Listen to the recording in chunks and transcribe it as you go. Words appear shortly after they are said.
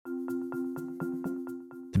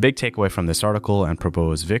big takeaway from this article and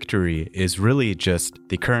Prabowo's victory is really just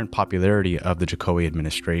the current popularity of the Jokowi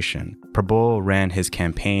administration. Prabowo ran his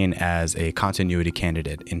campaign as a continuity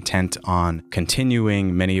candidate, intent on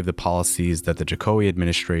continuing many of the policies that the Jokowi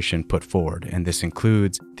administration put forward, and this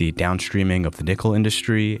includes the downstreaming of the nickel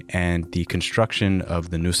industry and the construction of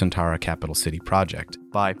the Nusantara capital city project.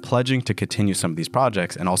 By pledging to continue some of these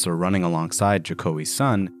projects and also running alongside Jokowi's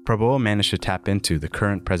son, Prabowo managed to tap into the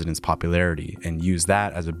current president's popularity and use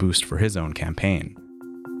that as a boost for his own campaign.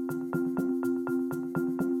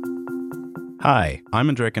 Hi, I'm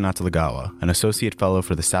Andreyka Natalegawa, an associate fellow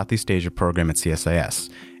for the Southeast Asia program at CSIS,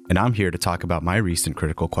 and I'm here to talk about my recent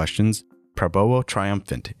critical questions, Prabowo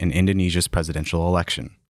triumphant in Indonesia's presidential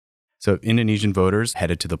election. So Indonesian voters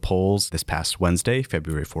headed to the polls this past Wednesday,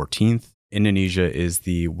 February 14th. Indonesia is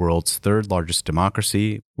the world's third largest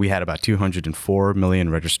democracy. We had about 204 million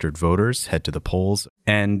registered voters head to the polls.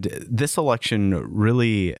 And this election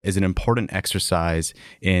really is an important exercise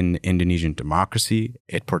in Indonesian democracy.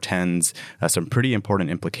 It portends some pretty important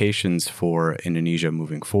implications for Indonesia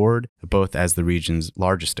moving forward, both as the region's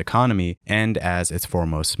largest economy and as its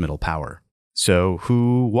foremost middle power. So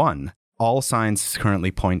who won? All signs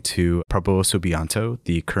currently point to Prabowo Subianto,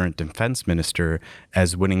 the current defense minister,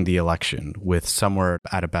 as winning the election, with somewhere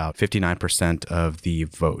at about 59% of the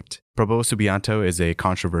vote. Prabowo Subianto is a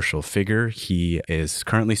controversial figure. He is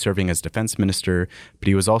currently serving as defense minister, but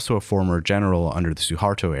he was also a former general under the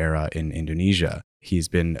Suharto era in Indonesia. He's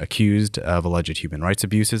been accused of alleged human rights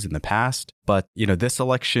abuses in the past, but this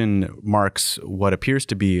election marks what appears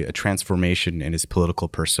to be a transformation in his political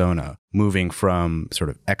persona, moving from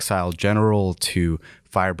sort of exiled general to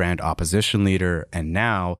firebrand opposition leader, and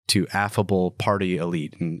now to affable party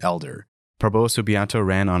elite and elder. Prabowo Subianto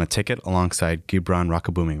ran on a ticket alongside Gibran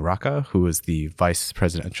Rakebuming Raka, who is the vice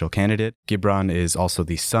presidential candidate. Gibran is also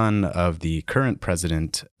the son of the current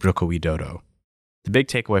president, Joko Widodo. The big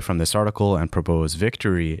takeaway from this article and Prabowo's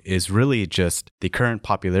victory is really just the current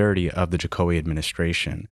popularity of the Jokowi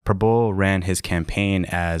administration. Prabowo ran his campaign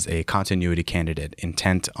as a continuity candidate,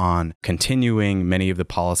 intent on continuing many of the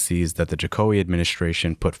policies that the Jokowi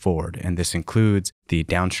administration put forward, and this includes the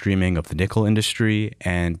downstreaming of the nickel industry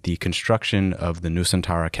and the construction of the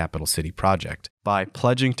Nusantara capital city project. By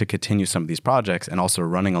pledging to continue some of these projects and also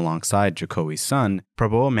running alongside Jokowi's son,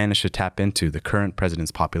 Prabowo managed to tap into the current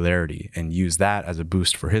president's popularity and use that as a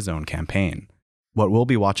boost for his own campaign. What we'll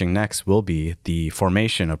be watching next will be the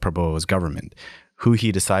formation of Prabowo's government, who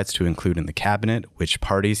he decides to include in the cabinet, which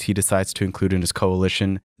parties he decides to include in his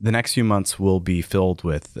coalition. The next few months will be filled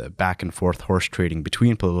with back and forth horse trading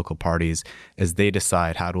between political parties as they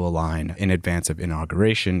decide how to align in advance of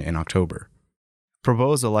inauguration in October.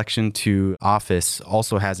 Prabowo's election to office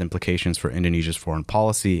also has implications for Indonesia's foreign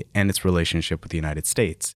policy and its relationship with the United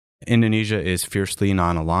States. Indonesia is fiercely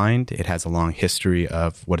non-aligned. It has a long history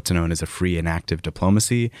of what's known as a free and active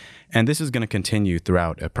diplomacy, and this is going to continue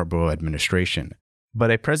throughout a Prabowo administration.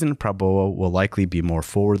 But a President Prabowo will likely be more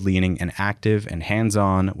forward-leaning and active and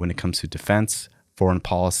hands-on when it comes to defense, foreign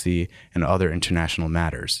policy, and other international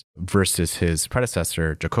matters, versus his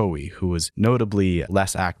predecessor, Jokowi, who was notably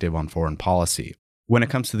less active on foreign policy. When it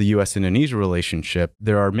comes to the U.S.-Indonesia relationship,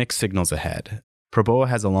 there are mixed signals ahead. Prabowo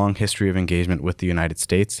has a long history of engagement with the United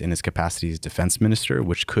States in his capacity as defense minister,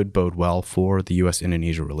 which could bode well for the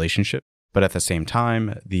U.S.-Indonesia relationship. But at the same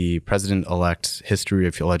time, the president-elect's history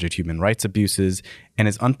of alleged human rights abuses and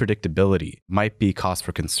his unpredictability might be cause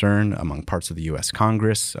for concern among parts of the U.S.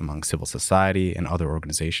 Congress, among civil society, and other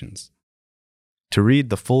organizations. To read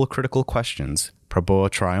the full critical questions, Prabowo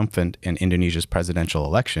triumphant in Indonesia's presidential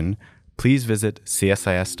election, please visit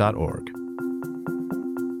csis.org.